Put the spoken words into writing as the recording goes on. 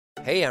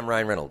Hey, I'm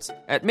Ryan Reynolds.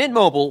 At Mint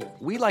Mobile,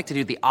 we like to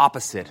do the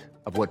opposite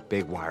of what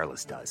Big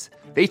Wireless does.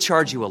 They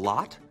charge you a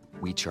lot,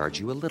 we charge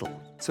you a little.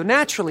 So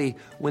naturally,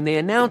 when they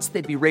announced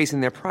they'd be raising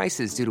their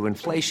prices due to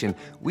inflation,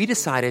 we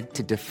decided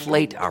to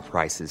deflate our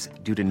prices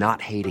due to not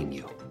hating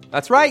you.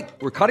 That's right.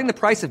 We're cutting the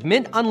price of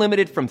Mint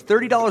Unlimited from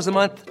 $30 a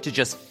month to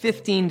just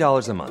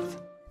 $15 a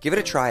month. Give it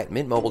a try at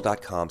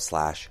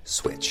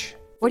mintmobile.com/switch.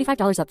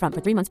 $45 up front for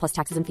 3 months plus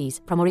taxes and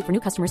fees. Promo rate for new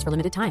customers for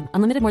limited time.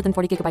 Unlimited more than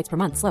 40 gigabytes per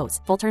month. Slows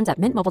full terms at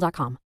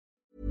mintmobile.com.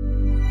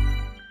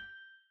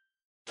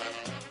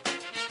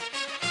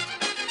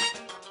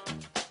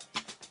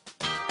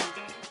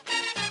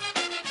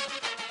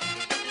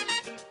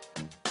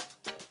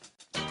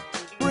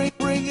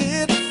 Bring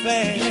it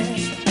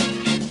fast.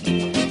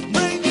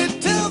 Bring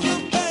it to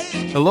the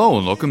bay. Hello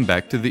and welcome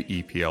back to the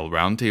EPL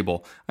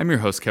Roundtable. I'm your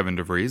host Kevin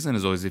DeVries, and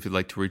as always, if you'd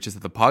like to reach us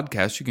at the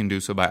podcast, you can do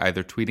so by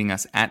either tweeting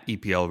us at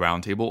EPL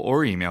Roundtable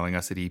or emailing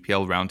us at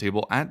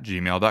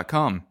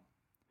eplroundtable@gmail.com.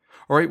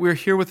 Alright, we're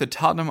here with a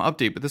Tottenham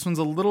update, but this one's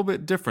a little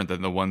bit different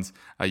than the ones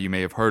you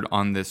may have heard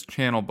on this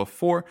channel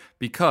before,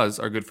 because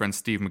our good friend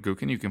Steve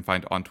McGuckin, you can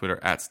find on Twitter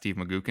at Steve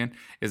McGuckin,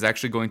 is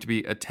actually going to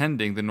be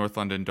attending the North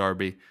London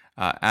derby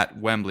at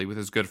Wembley with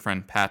his good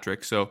friend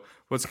Patrick. So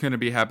what's going to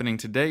be happening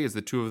today is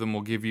the two of them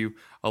will give you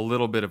a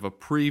little bit of a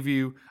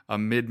preview, a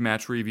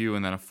mid-match review,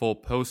 and then a full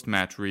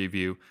post-match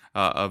review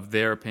of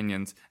their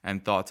opinions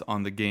and thoughts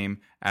on the game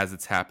as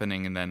it's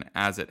happening and then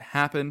as it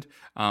happened.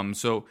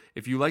 So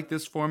if you like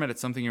this format,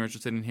 it's something you're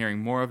interested in hearing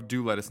more of,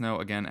 do let us know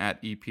again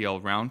at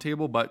EPL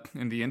Roundtable. But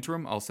in the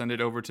interim, I'll send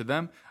it over to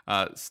them.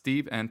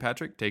 Steve and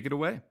Patrick, take it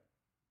away.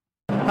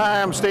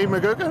 Hi, I'm Steve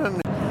McGuckin, and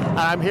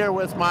I'm here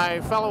with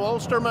my fellow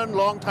Ulsterman,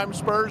 longtime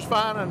Spurs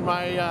fan, and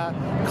my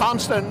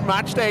constant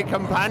matchday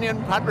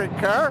companion, Patrick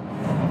Kerr.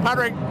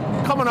 Patrick,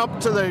 coming up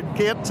to the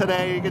gate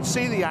today, you can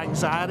see the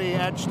anxiety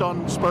etched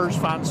on Spurs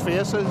fans'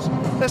 faces.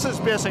 This is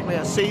basically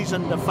a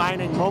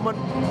season-defining moment.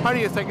 How do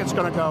you think it's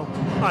going to go?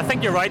 I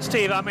think you're right,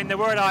 Steve. I mean, the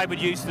word I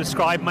would use to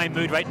describe my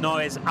mood right now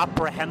is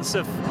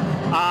apprehensive.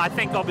 I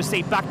think,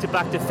 obviously,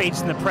 back-to-back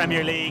defeats in the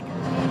Premier League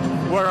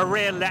were a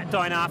real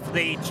letdown after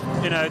the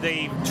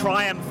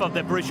triumph of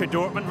the Borussia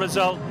Dortmund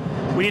result.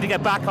 We need to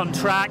get back on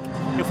track.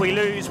 If we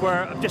lose,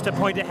 we're just a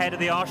point ahead of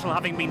the Arsenal,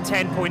 having been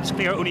 10 points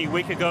clear only a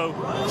week ago.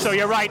 So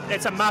you're right,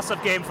 it's a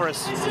massive game for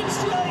us.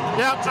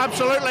 Yeah,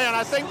 absolutely. And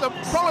I think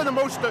probably the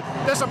most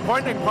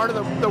disappointing part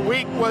of the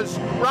week was,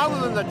 rather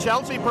than the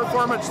Chelsea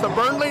performance, the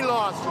Burnley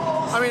loss.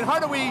 I mean, how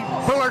do we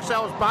pull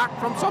ourselves back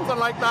from something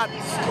like that,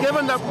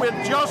 given that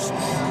we'd just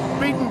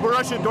beaten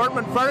Borussia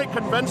Dortmund very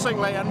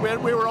convincingly and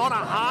we were on a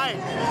high?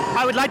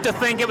 I would like to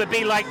think it would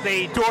be like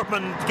the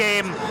Dortmund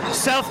game,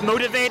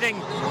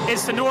 self-motivating.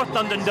 It's the North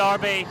London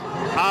derby.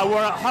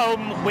 We're at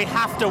home. We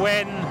have to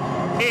win.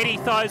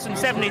 80,000,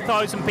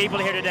 70,000 people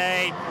here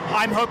today.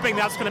 I'm hoping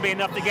that's going to be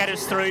enough to get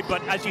us through,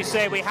 but as you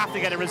say, we have to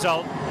get a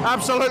result.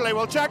 Absolutely.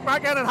 We'll check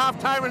back in at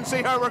half-time and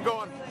see how we're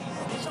going.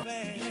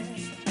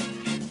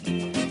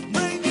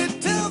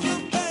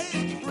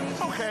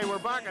 Okay, we're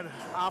back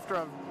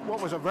after what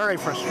was a very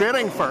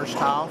frustrating first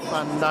half,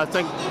 and I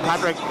think,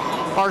 Patrick,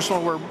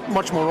 Arsenal were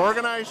much more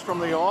organised from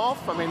the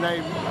off. I mean,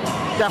 they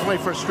definitely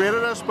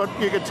frustrated us, but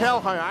you could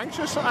tell how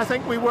anxious I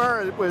think we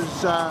were. It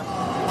was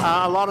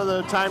a lot of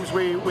the times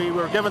we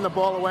were giving the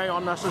ball away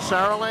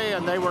unnecessarily,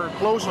 and they were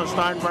closing us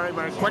down very,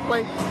 very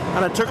quickly,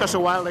 and it took us a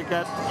while to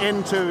get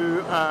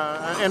into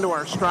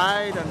our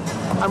stride,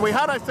 and we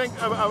had, I think,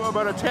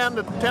 about a 10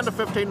 to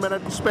 15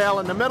 minute spell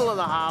in the middle of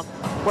the half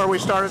where we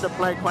started to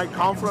play quite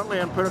confidently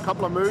and put a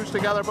couple of moves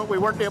together, but we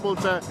weren't able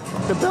to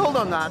build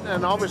on that,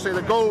 and obviously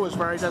the goal was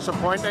very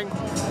disappointing,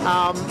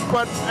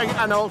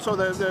 and also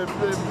the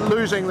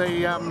losing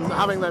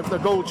having the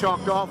goal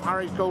chalked off,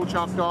 Harry's goal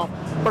chalked off,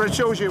 but it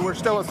shows you we're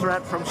still a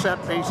threat from set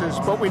pieces,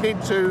 but we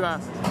need to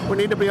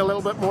be a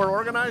little bit more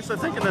organised, I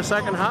think, in the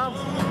second half.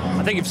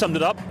 I think you've summed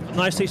it up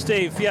nicely,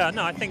 Steve. Yeah,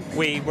 no, I think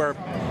we were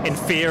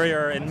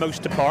inferior in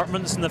most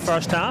departments in the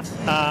first half.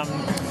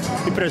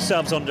 We put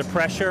ourselves under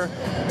pressure.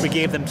 We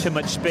gave them too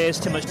much space,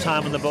 too much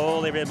time on the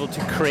ball. They were able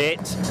to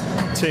create,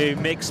 to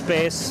make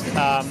space,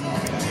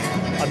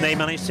 and they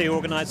managed to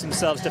organise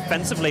themselves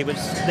defensively, which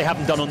they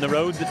haven't done on the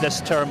road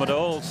this term at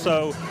all.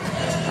 So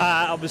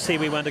obviously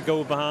we went a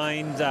goal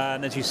behind,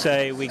 and as you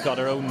say, we got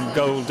our own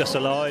goal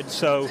disallowed.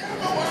 So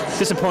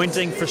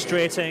disappointing,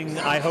 frustrating.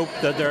 I hope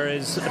that there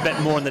is a bit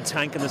more in the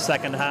tank in the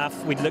second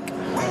half. We'd look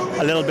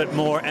a little bit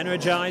more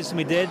energised than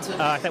we did.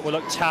 I think we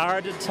looked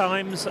tired at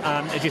times.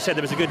 As you said,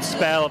 there was a good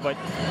spell, about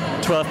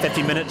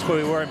 12-15 minutes where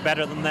we weren't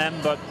better than them,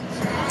 but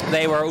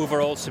they were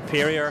overall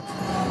superior.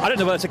 I don't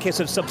know whether it's a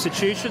case of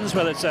substitutions,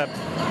 whether it's a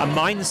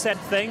mindset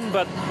thing,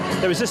 but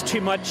there was just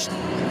too much.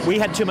 We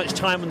had too much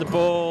time on the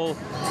ball,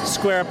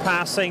 square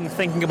passing,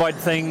 thinking about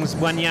things.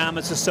 Wanyama,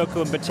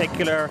 Sissoko in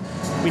particular.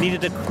 We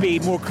needed to be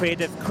more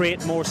creative,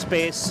 create more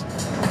space,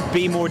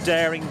 be more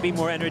daring, be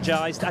more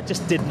energised. That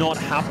just did not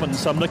happen.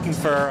 So I'm looking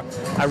for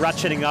a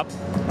ratcheting up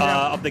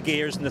of the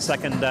gears in the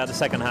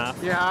second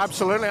half. Yeah,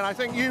 absolutely. And I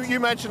think you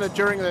mentioned it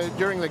during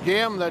the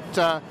game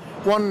that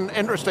one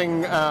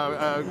interesting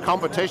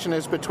competition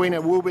is between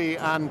Iwobi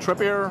and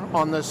Trippier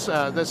on this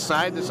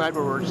side, the side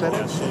where we're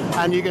sitting.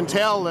 And you can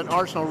tell that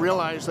Arsenal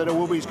realise that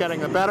Iwobi's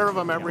getting the better of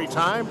him every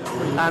time,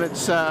 and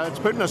it's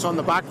putting us on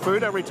the back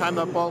foot every time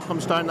that ball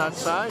comes down that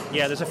side.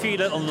 Yeah, there's a few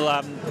little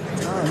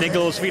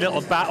niggles, a few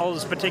little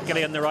battles,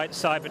 particularly on the right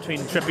side between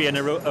Trippier and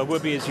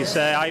Iwobi, as you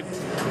say.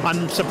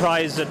 I'm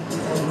surprised that,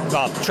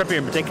 well, Trippier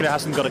in particular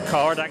hasn't got a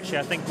card. Actually,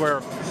 I think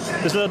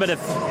there's a little bit of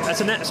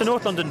it's a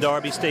North London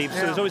derby, Steve.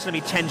 So there's always going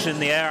to be tension in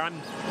the air. I'm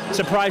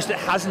surprised it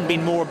hasn't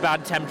been more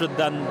bad-tempered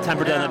than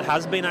it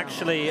has been.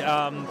 Actually,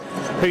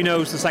 who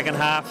knows the second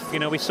half?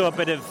 We saw a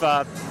bit of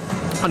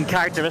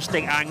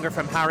uncharacteristic anger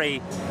from Harry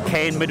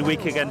Kane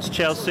midweek against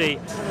Chelsea.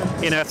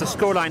 If the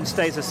scoreline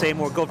stays the same,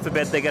 or God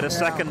forbid they get a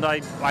second,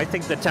 I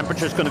think the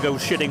temperature's going to go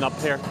shooting up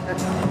here.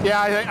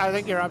 Yeah, I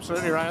think you're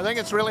absolutely right. I think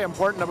it's really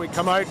important that we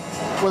come out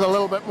with a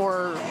little bit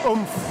more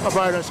oomph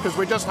about us, because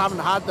we just haven't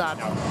had that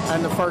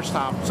in the first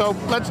half. So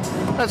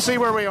let's see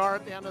where we are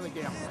at the end of the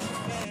game.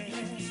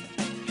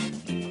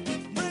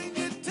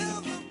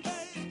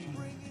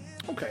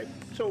 Okay,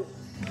 so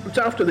it's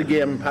after the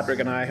game. Patrick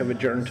and I have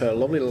adjourned to a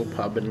lovely little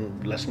pub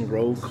in Lisson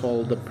Grove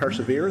called the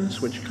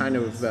Perseverance, which kind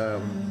of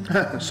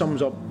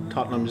sums up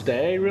Tottenham's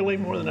day, really,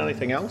 more than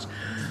anything else.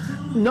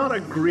 Not a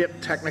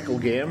great technical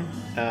game,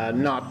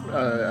 not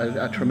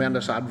a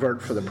tremendous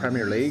advert for the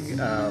Premier League,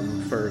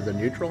 for the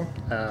neutral.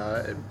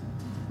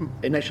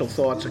 Initial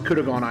thoughts, it could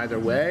have gone either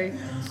way,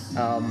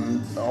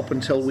 up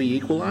until we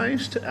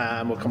equalised.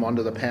 We'll come on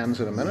to the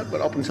pens in a minute,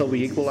 but up until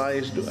we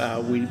equalised,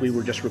 we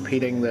were just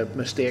repeating the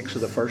mistakes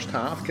of the first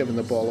half, giving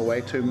the ball away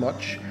too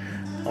much.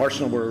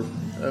 Arsenal were,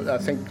 I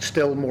think,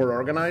 still more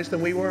organised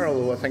than we were,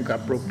 although I think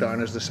that broke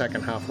down as the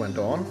second half went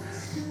on.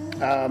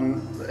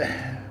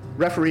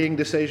 Refereeing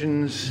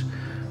decisions,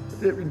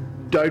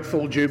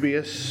 doubtful,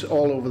 dubious,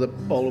 all over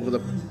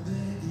the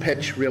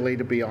pitch, really,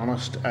 to be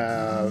honest.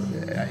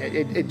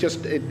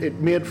 It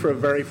made for a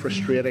very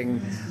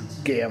frustrating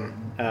game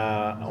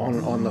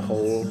on the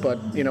whole. But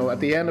at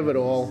the end of it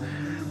all,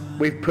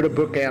 we've put a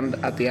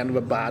bookend at the end of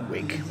a bad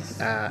week,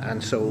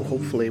 and so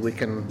hopefully we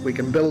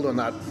can build on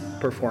that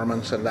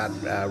performance and that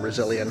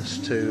resilience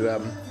to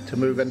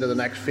move into the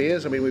next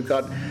phase. I mean, we've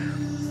got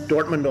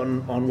Dortmund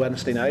on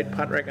Wednesday night,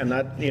 Patrick, and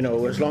that,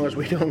 as long as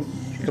we don't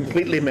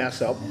completely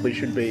mess up, we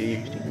should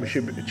be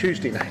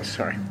Tuesday night.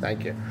 Sorry,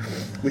 thank you.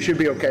 We should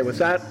be okay with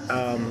that.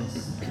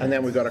 And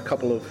then we've got a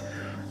couple of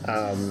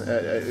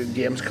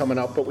games coming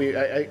up, but we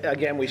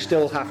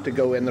still have to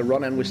go in the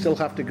run-in. We still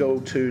have to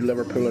go to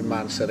Liverpool and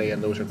Man City,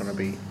 and those are going to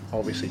be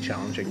obviously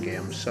challenging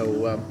games. So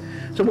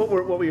what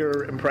were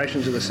your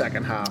impressions of the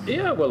second half?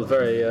 Yeah, well,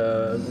 very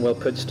well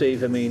put,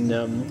 Steve. I mean,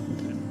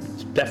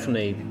 it's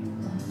definitely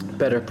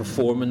better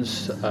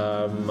performance.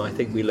 I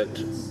think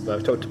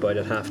I've talked about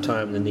at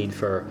half-time the need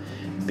for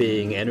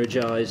being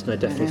energised, and I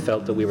definitely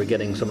felt that we were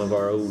getting some of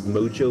our old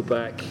mojo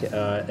back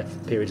at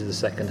periods of the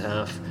second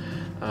half.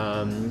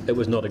 It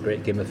was not a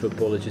great game of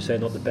football, as you say,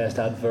 not the best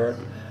advert.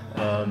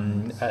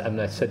 And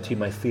I said to you,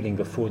 my feeling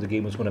before the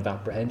game was one of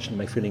apprehension.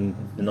 My feeling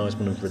now is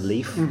one of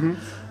relief.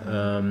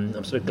 I'm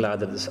sort of glad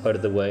that it's out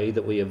of the way,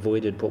 that we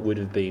avoided what would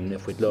have been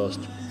if we'd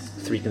lost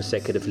 3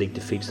 consecutive league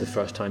defeats the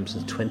first time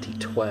since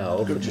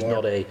 2012, which is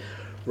not a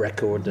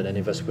record that any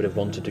of us would have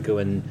wanted to go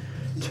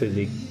into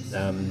the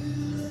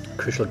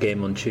crucial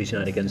game on Tuesday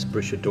night against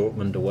Borussia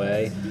Dortmund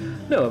away.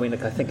 No, I mean,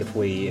 I think if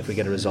we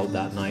get a result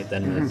that night,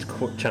 then it's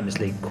Champions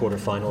League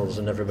quarter-finals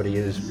and everybody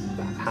is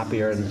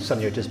happier and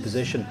sunnier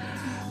disposition.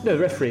 No, the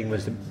refereeing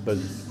was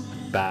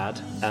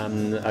bad.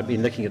 I've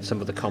been looking at some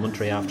of the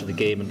commentary after the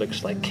game. It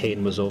looks like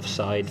Kane was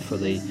offside for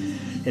the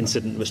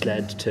incident which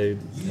led to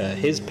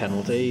his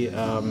penalty.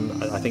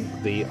 I think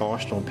the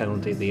Arsenal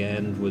penalty at the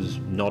end was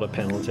not a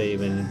penalty. I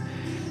mean,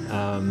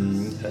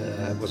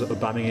 was it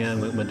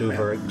Aubameyang went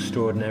over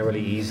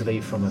extraordinarily easily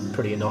from a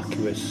pretty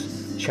innocuous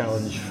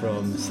challenge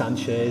from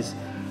Sanchez.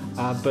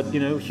 But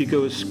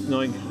Hugo has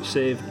now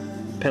saved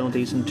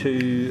penalties and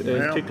two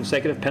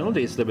consecutive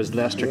penalties. There was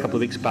Leicester a couple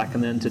of weeks back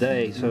and then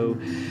today. So,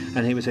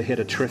 and he had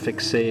a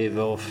terrific save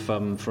off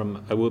from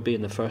Iwobi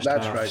in the first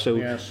half. That's right. So,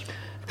 yes.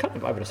 I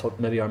would have thought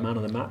maybe our man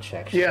of the match,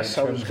 actually. Yes,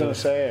 I was going to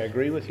say, I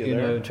agree with you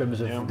there. In terms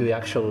of the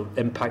actual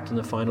impact on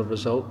the final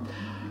result.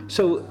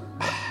 So,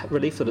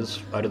 relief that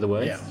it's out of the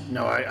way. Yeah,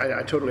 no,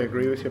 I totally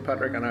agree with you,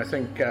 Patrick, and I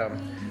think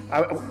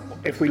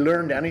if we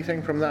learned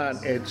anything from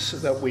that, it's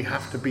that we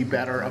have to be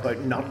better about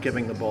not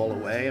giving the ball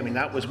away. I mean,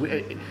 that was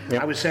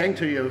I was saying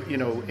to you,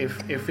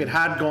 if it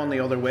had gone the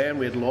other way and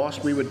we had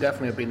lost, we would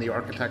definitely have been the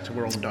architects of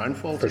our own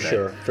downfall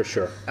today. For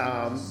sure.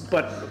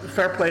 But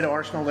fair play to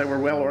Arsenal, they were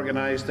well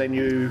organised. They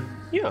knew.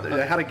 Yeah,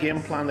 they had a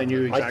game plan. They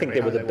knew exactly. I think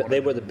they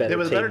were the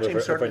better team.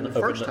 Certainly in the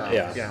first half.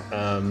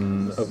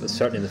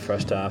 Certainly in the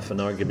first half, and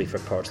arguably for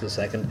parts of the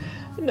second.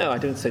 No, I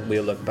don't think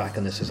we'll look back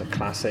on this as a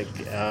classic.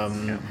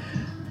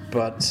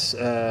 But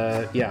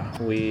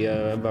we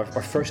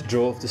our first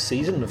draw of the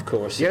season, of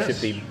course, it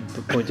should be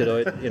pointed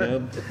out.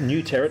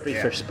 New territory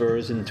for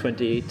Spurs in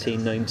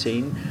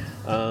 2018-19.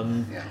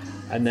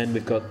 And then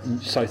we've got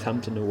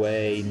Southampton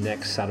away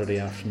next Saturday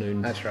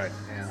afternoon. That's right.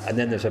 Yeah. And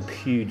then there's a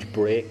huge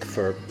break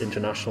for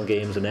international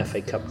games and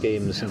FA Cup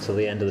games until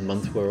the end of the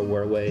month where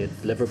we're away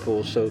at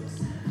Liverpool. So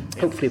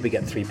hopefully we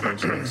get 3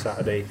 points next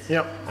Saturday.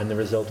 Yep. And the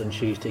result on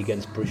Tuesday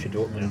against Borussia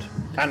Dortmund.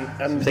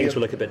 And Things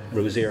will look a bit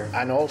rosier.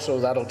 And also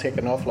that'll take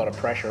an awful lot of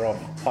pressure off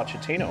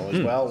Pochettino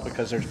as well,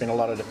 because there's been a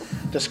lot of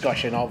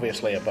discussion,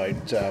 obviously, about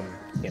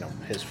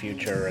his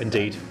future and,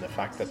 Indeed. and the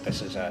fact that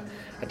this is a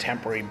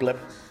temporary blip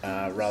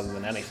rather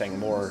than anything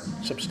more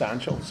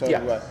substantial.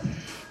 So,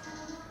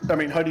 I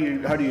mean, how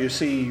do you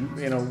see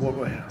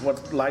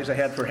what lies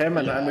ahead for him?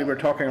 And we were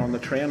talking on the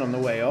train on the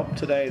way up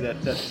today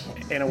that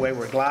in a way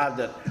we're glad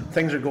that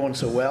things are going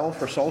so well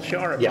for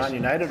Solskjaer at Man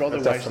United.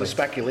 Otherwise, definitely. the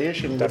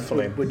speculation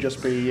would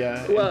just be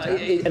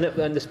and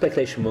the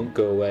speculation won't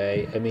go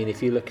away. I mean,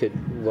 if you look at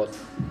what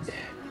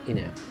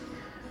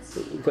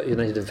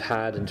United have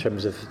had in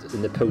terms of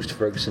in the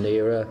post-Ferguson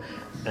era,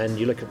 and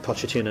you look at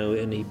Pochettino,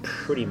 and he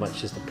pretty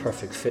much is the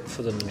perfect fit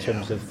for them in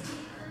terms of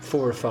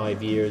 4 or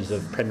 5 years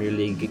of Premier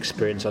League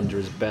experience under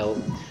his belt,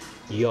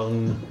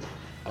 young,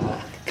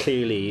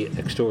 clearly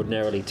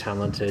extraordinarily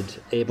talented,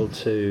 able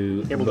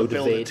to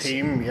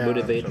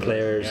motivate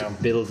players,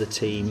 build a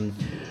team.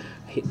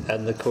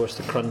 And of course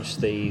the crunch,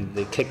 the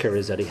kicker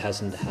is that he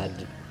hasn't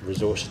had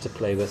resources to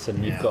play with,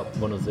 and you've got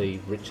one of the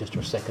richest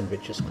or second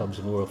richest clubs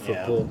in world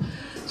football.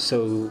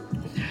 So,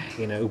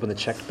 open the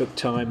checkbook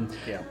time.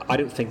 I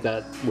don't think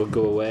that will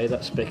go away,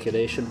 that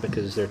speculation,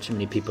 because there are too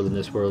many people in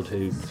this world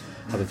who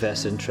have a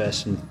vested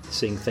interest in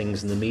seeing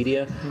things in the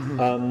media.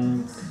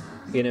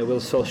 Will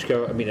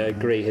Solskjaer, I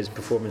agree, his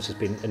performance has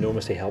been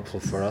enormously helpful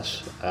for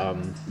us,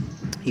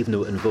 even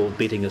though it involved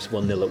beating us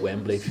 1-0 at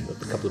Wembley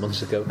a couple of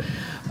months ago.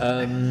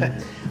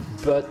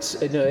 But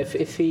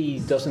if he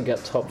doesn't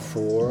get top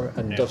 4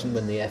 and doesn't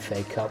win the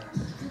FA Cup,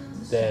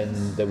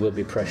 then there will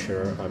be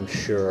pressure, I'm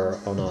sure,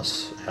 on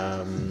us,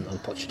 on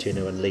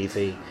Pochettino and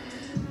Levy.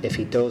 If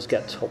he does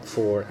get top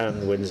 4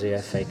 and wins the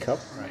FA Cup,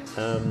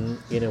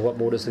 what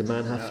more does the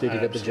man have to do to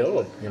get the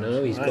job?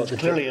 He's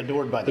clearly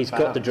adored by the fans. He's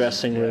got the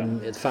dressing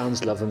room.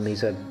 Fans love him.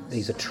 He's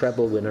a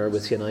treble winner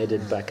with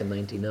United back in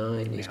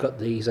 '99.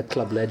 He's a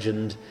club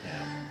legend.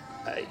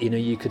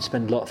 You could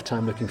spend a lot of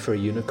time looking for a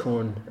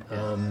unicorn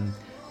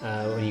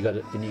when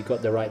you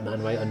got the right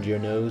man right under your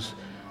nose.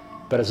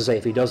 But as I say,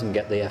 if he doesn't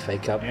get the FA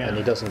Cup and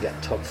he doesn't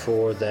get top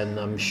 4, then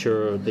I'm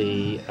sure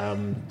the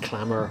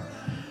clamour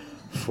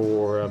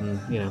for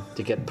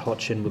to get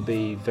Poch in would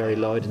be very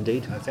loud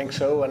indeed. I think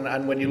so,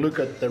 and when you look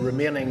at the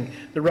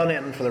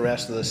run-in for the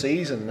rest of the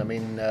season, I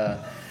mean,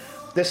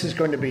 this is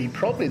going to be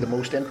probably the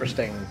most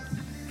interesting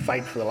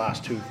fight for the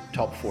last 2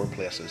 top 4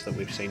 places that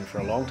we've seen for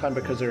a long time,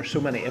 because there are so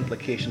many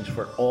implications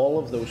for all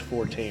of those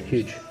 4 teams.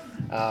 Huge.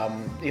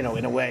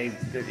 In a way,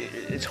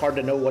 it's hard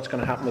to know what's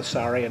going to happen with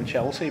Sarri and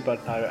Chelsea, but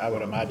I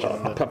would imagine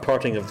a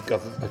parting of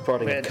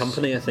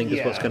company, I think,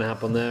 is what's going to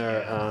happen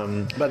there.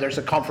 But there's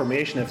a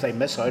confirmation if they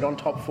miss out on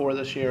top 4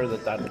 this year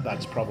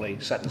that's probably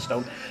set in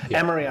stone.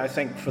 Emery, I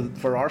think,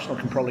 for Arsenal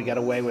can probably get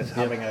away with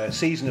having a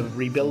season of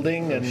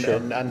rebuilding and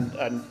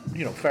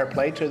fair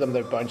play to them.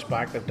 They've bounced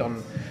back. They've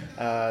done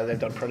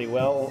pretty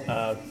well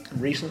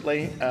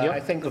recently.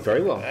 I think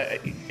very well.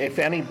 If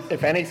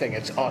anything,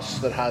 it's us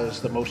that has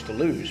the most to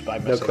lose by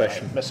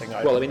missing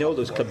out. Well, all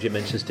those clubs you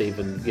mentioned, Steve,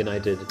 and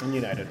United,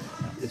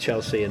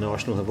 Chelsea, and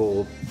Arsenal have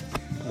all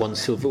won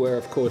silverware,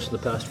 of course, in the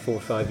past 4 or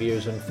 5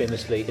 years, and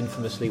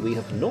infamously, we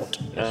have not.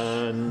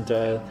 And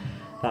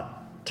that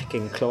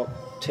ticking clock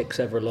ticks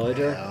ever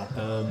louder.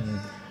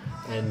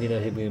 And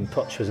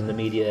Poch was in the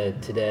media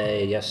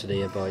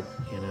yesterday about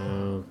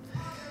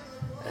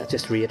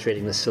just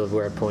reiterating the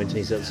silverware point, and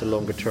he said it's a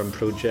longer term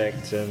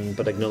project,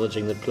 but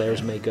acknowledging that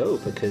players may go,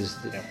 because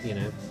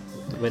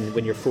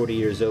when you're 40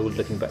 years old,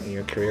 looking back in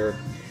your career,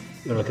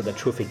 you look at the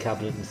trophy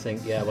cabinet and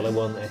think, I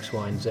won X,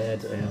 Y, and Z,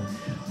 and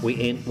we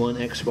ain't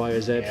won X, Y,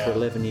 or Z for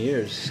 11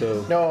 years.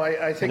 So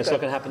I think it's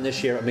not going to happen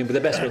this year. With the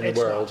best win in the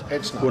world,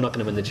 we're not going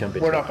to win the Champions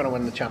League. We're not going to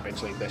win the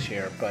Champions League this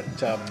year,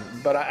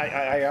 but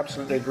I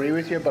absolutely agree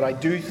with you. But I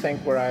do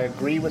think where I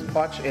agree with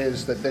Poch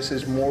is that this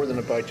is more than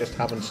about just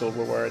having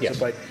silverware. It's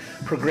about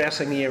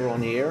progressing year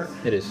on year.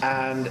 It is,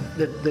 and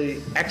the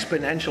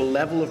exponential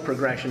level of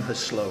progression has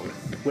slowed.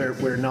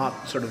 We're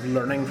not sort of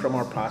learning from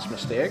our past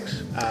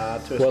mistakes.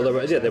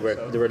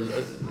 There were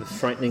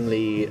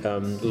frighteningly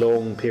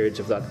long periods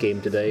of that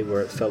game today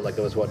where it felt like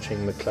I was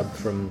watching the club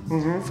from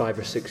 5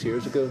 or 6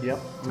 years ago.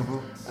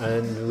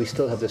 And we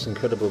still have this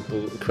incredible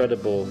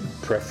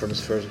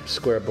preference for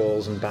square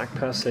balls and back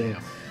passing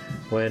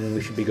when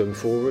we should be going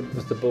forward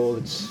with the ball.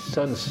 It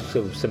sounds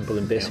so simple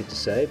and basic to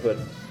say, but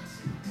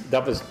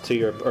that was to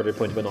your earlier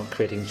point about not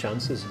creating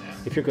chances.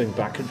 If you're going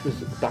backwards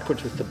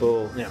with the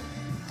ball,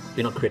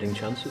 you're not creating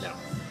chances.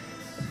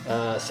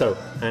 So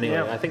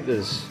anyway, I think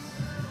there's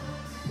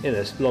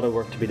a lot of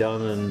work to be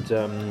done, and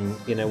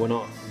we're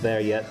not there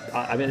yet.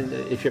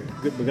 If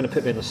we're going to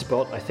put me in a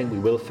spot, I think we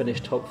will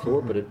finish top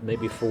 4, but it may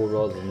be 4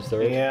 rather than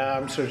 3rd. Yeah,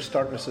 I'm sort of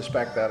starting to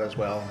suspect that as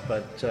well.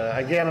 But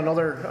again,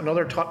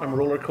 another Tottenham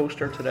roller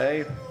coaster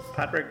today,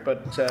 Patrick.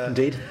 But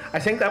indeed, I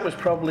think that was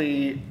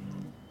probably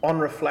on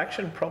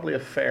reflection, probably a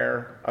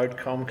fair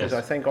outcome, because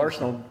I think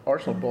Arsenal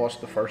bossed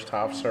the first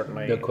half,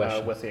 certainly, No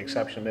question. with the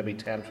exception of maybe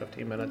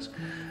 10-15 minutes,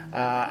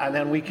 and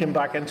then we came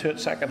back into it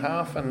second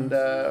half,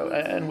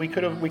 and we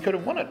could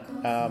have won it,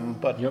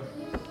 but Yep.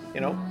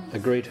 you know,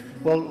 Agreed.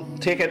 we'll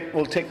take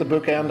the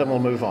bookend and we'll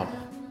move on.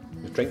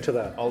 Drink to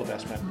that. All the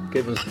best, man.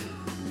 Gibbons.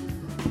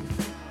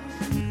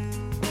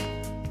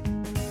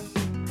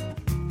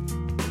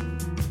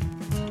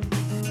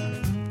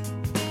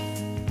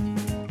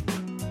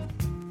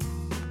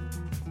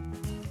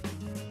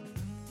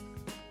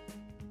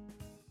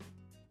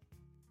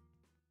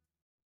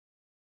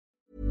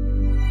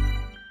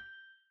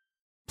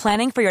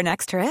 Planning for your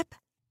next trip?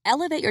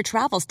 Elevate your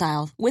travel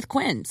style with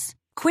Quince.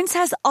 Quince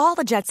has all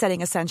the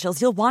jet-setting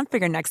essentials you'll want for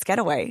your next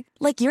getaway,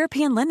 like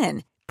European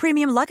linen,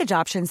 premium luggage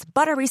options,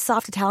 buttery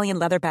soft Italian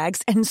leather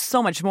bags, and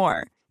so much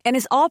more. And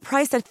is all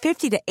priced at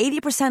 50 to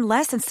 80%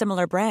 less than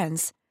similar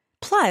brands.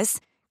 Plus,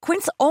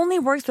 Quince only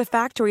works with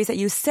factories that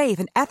use safe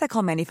and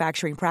ethical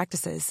manufacturing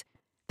practices.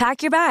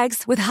 Pack your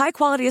bags with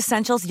high-quality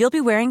essentials you'll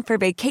be wearing for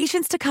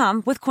vacations to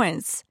come with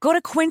Quince. Go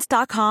to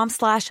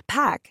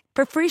quince.com/pack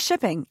for free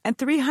shipping and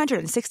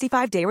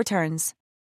 365-day returns.